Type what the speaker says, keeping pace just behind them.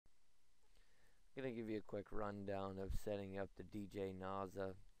I'm going to give you a quick rundown of setting up the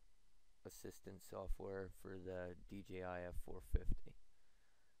NAZA Assistant software for the DJI F450.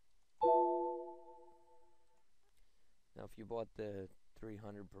 Now if you bought the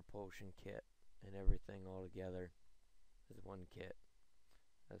 300 propulsion kit and everything all together as one kit,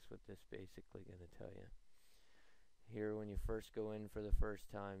 that's what this basically going to tell you. Here, when you first go in for the first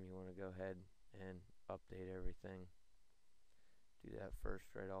time, you want to go ahead and update everything. Do that first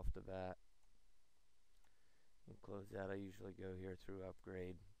right off the bat. And close that. I usually go here through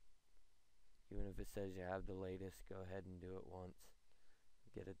upgrade. Even if it says you have the latest, go ahead and do it once.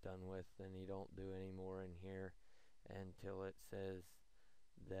 Get it done with, then you don't do any more in here until it says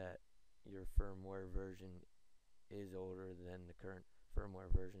that your firmware version is older than the current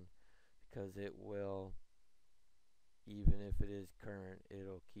firmware version, because it will, even if it is current,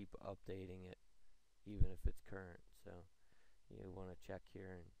 it'll keep updating it even if it's current. So you want to check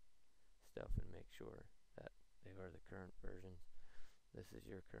here and stuff and make sure that they are the current versions. This is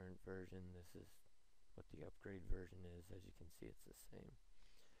your current version. This is what the upgrade version is. As you can see, it's the same.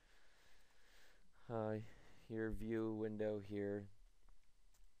 Your view window here,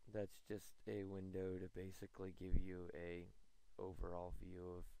 that's just a window to basically give you a overall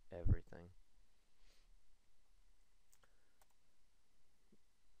view of everything.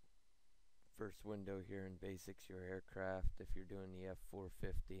 First window here in basics, your aircraft. If you're doing the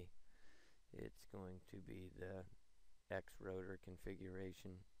F450, it's going to be the X rotor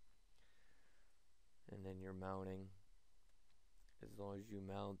configuration, and then your mounting. As long as you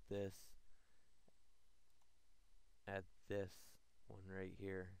mount this at this one right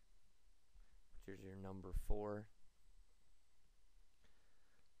here, which is your number 4,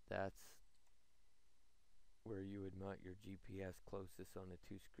 that's where you would mount your GPS closest on the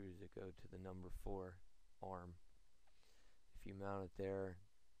 2 screws that go to the number 4 arm. If you mount it there,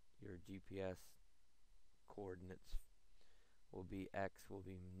 your GPS coordinates will be X will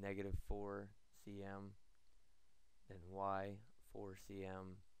be -4 cm, then Y 4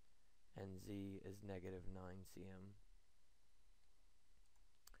 cm, and Z is -9 cm.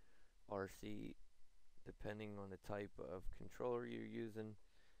 RC, depending on the type of controller you're using.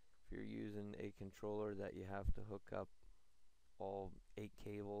 If you're using a controller that you have to hook up all 8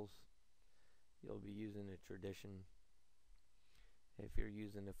 cables, you'll be using a Tradition. If you're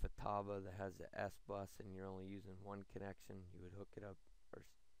using a Futaba that has the S bus and you're only using one connection, you would hook it up or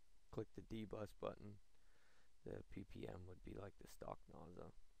click the D bus button. The PPM would be like the stock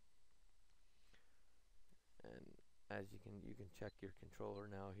NAZA. And as you can check your controller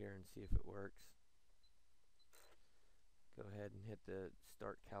now here and see if it works. Go ahead and hit the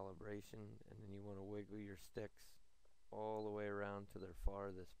start calibration, and then you want to wiggle your sticks all the way around to their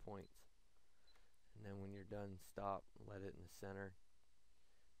farthest points. And then when you're done, stop, let it in the center,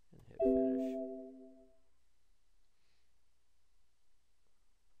 and hit finish.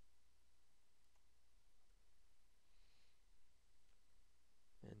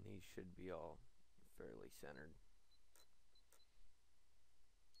 And these should be all fairly centered.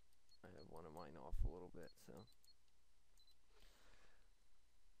 I have one of mine off a little bit, so.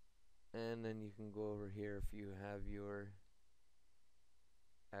 And then you can go over here if you have your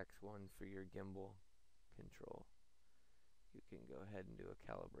X1 for your gimbal control. You can go ahead and do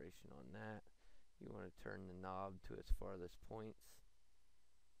a calibration on that. You want to turn the knob to its farthest points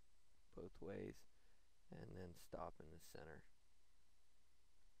both ways, and then stop in the center.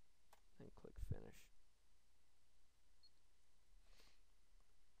 Then click finish.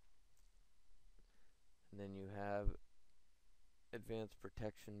 And then you have advanced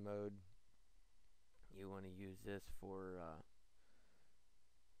protection mode. You want to use this for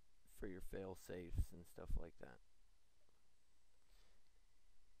your fail safes and stuff like that.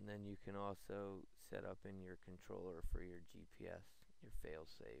 And then you can also set up in your controller for your GPS, your fail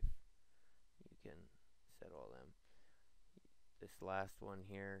safe. You can set all them. This last one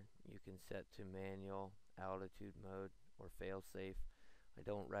here, you can set to manual, altitude mode, or fail safe. I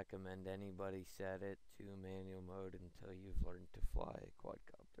don't recommend anybody set it to manual mode until you've learned to fly a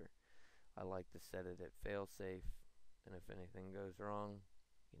quadcopter. I like to set it at fail safe, and if anything goes wrong,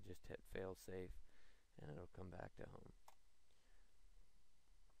 you can just hit fail safe and it'll come back to home.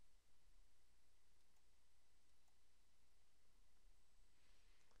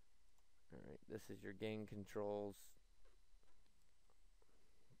 Alright, this is your gain controls.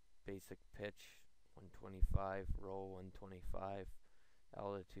 Basic pitch 125, roll 125,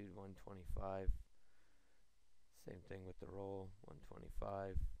 altitude 125. Same thing with the roll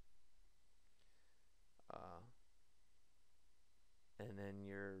 125. And then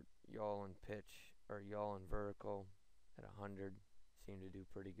your yaw and pitch, or yaw and vertical at 100, seem to do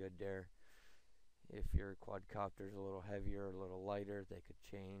pretty good there. If your quadcopter is a little heavier or a little lighter, they could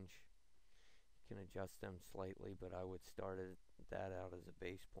change. You can adjust them slightly, but I would start that out as a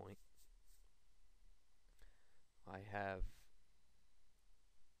base point. I have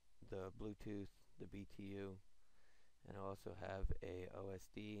the Bluetooth, the BTU, and I also have a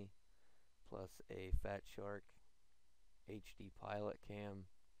OSD plus a Fat Shark HD pilot cam,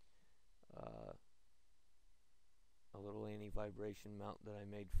 a little anti-vibration mount that I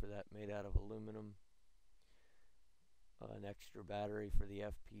made for that, made out of aluminum, an extra battery for the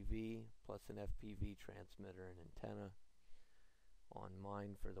FPV, plus an FPV transmitter and antenna on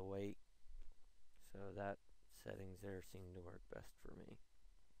mine for the weight. So that settings there seem to work best for me.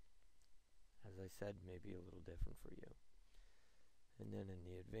 As I said, maybe a little different for you. And then in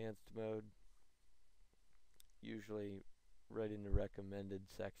the advanced mode, usually right in the recommended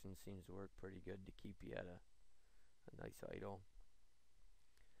section seems to work pretty good to keep you at a nice idle.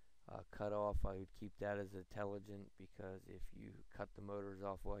 Cut off, I would keep that as intelligent, because if you cut the motors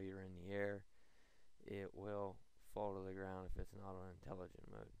off while you're in the air, it will fall to the ground if it's not on intelligent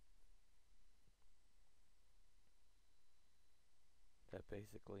mode. That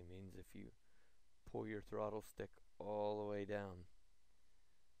basically means if you pull your throttle stick all the way down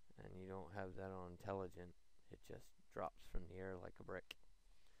and you don't have that on intelligent, it just drops from the air like a brick.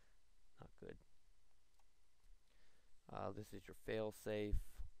 Not good. This is your fail-safe.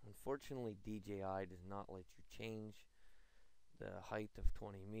 Unfortunately, DJI does not let you change the height of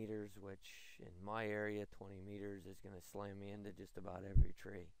 20 meters, which in my area, 20 meters is going to slam me into just about every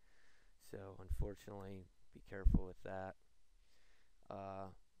tree. So unfortunately, be careful with that.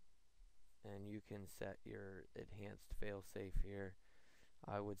 And you can set your enhanced fail-safe here.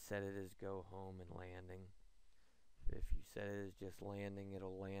 I would set it as go home and landing. If you set it as just landing,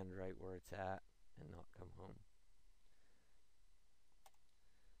 it'll land right where it's at and not come home.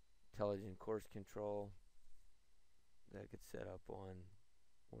 Intelligent course control, that gets set up on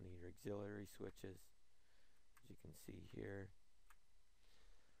one of your auxiliary switches, as you can see here.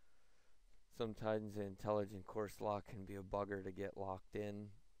 Sometimes the intelligent course lock can be a bugger to get locked in.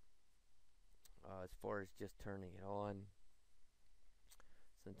 As far as just turning it on,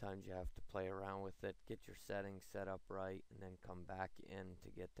 sometimes you have to play around with it, get your settings set up right, and then come back in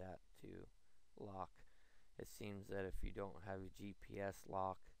to get that to lock. It seems that if you don't have a GPS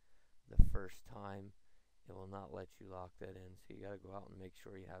lock the first time, it will not let you lock that in. So you got to go out and make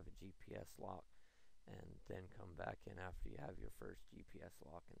sure you have a GPS lock, and then come back in after you have your first GPS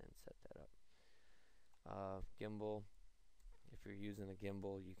lock and then set that up. Gimbal, if you're using a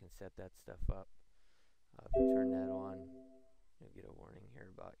gimbal, you can set that stuff up. If you turn that on, you'll get a warning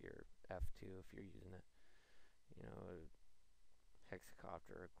here about your f2 if you're using a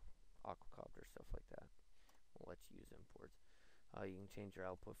hexacopter, aquacopter, stuff like that. We'll let you use imports. You can change your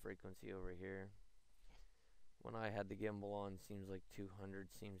output frequency over here. When I had the gimbal on, seems like 200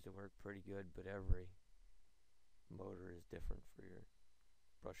 seems to work pretty good, but every motor is different for your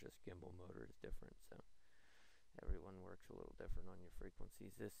brushless gimbal motor is different, so everyone works a little different on your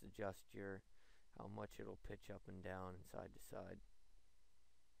frequencies. This adjusts your how much it'll pitch up and down and side to side.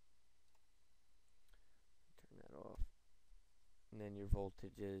 Turn that off. And then your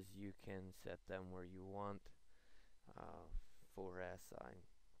voltages, you can set them where you want. 4S, I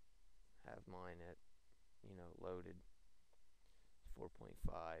have mine at, loaded 4.5,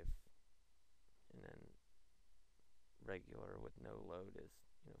 and then regular with no load is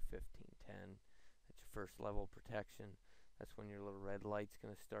 1510. That's your first level protection. That's when your little red light's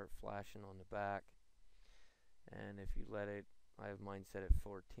going to start flashing on the back. And if you let it, I have mine set at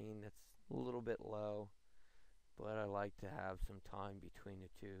 14. That's a little bit low, but I like to have some time between the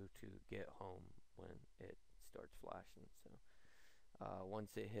two to get home when it starts flashing. So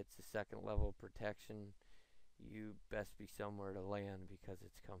once it hits the second level of protection, you best be somewhere to land because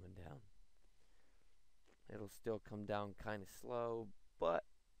it's coming down. It'll still come down kind of slow, but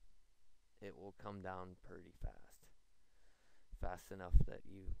it will come down pretty fast. Fast enough that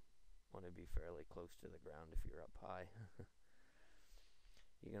you want to be fairly close to the ground if you're up high.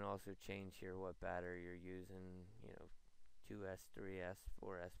 You can also change here what battery you're using, 2S, 3S,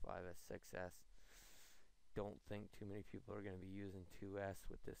 4S, 5S, 6S. Don't think too many people are going to be using 2S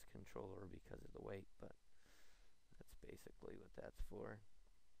with this controller because of the weight, but that's basically what that's for.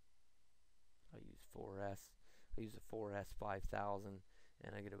 I use 4S. I use a 4S 5000,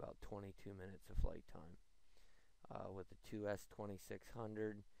 and I get about 22 minutes of flight time. With the 2S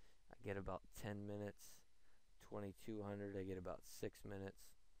 2600, I get about 10 minutes. 2200, I get about 6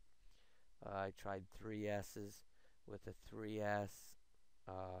 minutes. I tried 3S's. With the 3S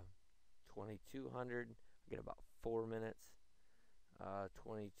 2200, I get about 4 minutes.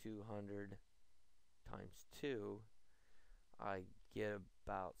 2200, times 2, I get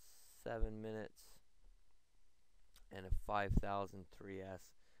about 7 minutes, and a 5000 3S,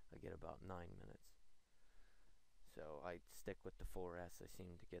 I get about 9 minutes. So I stick with the 4S. I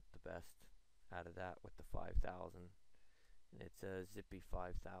seem to get the best out of that with the 5000. And it's a zippy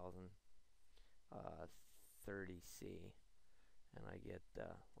 5000 30C, and I get,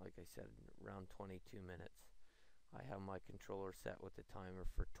 like I said, around 22 minutes. I have my controller set with the timer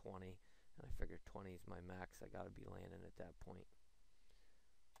for 20, and I figure 20 is my max. I gotta be landing at that point.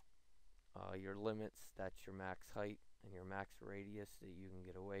 Your limits, that's your max height and your max radius that you can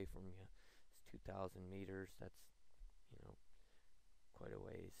get away from you. It's 2,000 meters. That's, quite a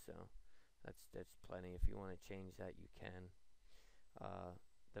ways. So that's plenty. If you want to change that, you can.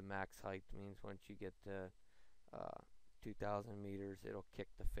 The max height means once you get to 2,000 meters, it'll kick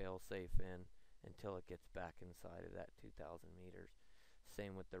the fail-safe in until it gets back inside of that 2,000 meters.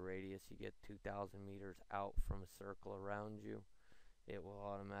 Same with the radius. You get 2,000 meters out from a circle around you, it will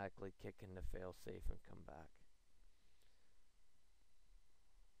automatically kick into fail-safe and come back.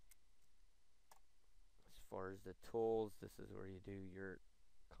 As far as the tools, this is where you do your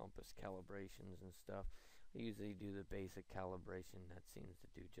compass calibrations and stuff. I usually do the basic calibration. That seems to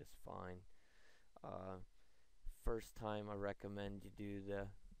do just fine. First time I recommend you do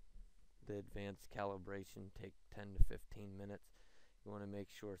the advanced calibration. Take 10 to 15 minutes. You want to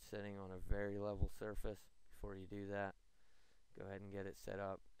make sure it's sitting on a very level surface before you do that. Go ahead and get it set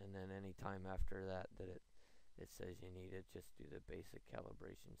up, and then any time after that it says you need it, just do the basic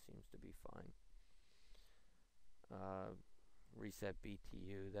calibration. Seems to be fine. Reset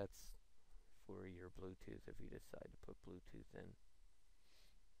BTU, that's for your Bluetooth if you decide to put Bluetooth in.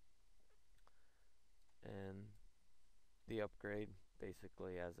 And the upgrade,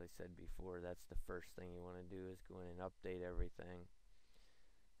 basically, as I said before, that's the first thing you want to do, is go in and update everything.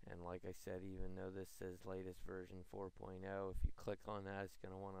 And like I said, even though this says latest version 4.0, if you click on that, it's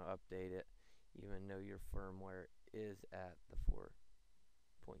going to want to update it, even though your firmware is at the 4.2,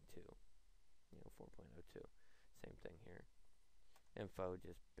 4.02. Same thing here. Info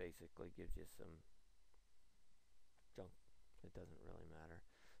just basically gives you some junk. It doesn't really matter.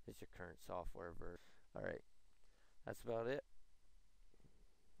 It's your current software version. Alright, that's about it.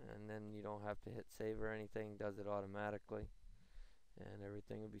 And then you don't have to hit save or anything, does it automatically. And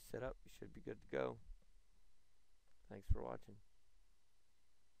everything will be set up. You should be good to go. Thanks for watching.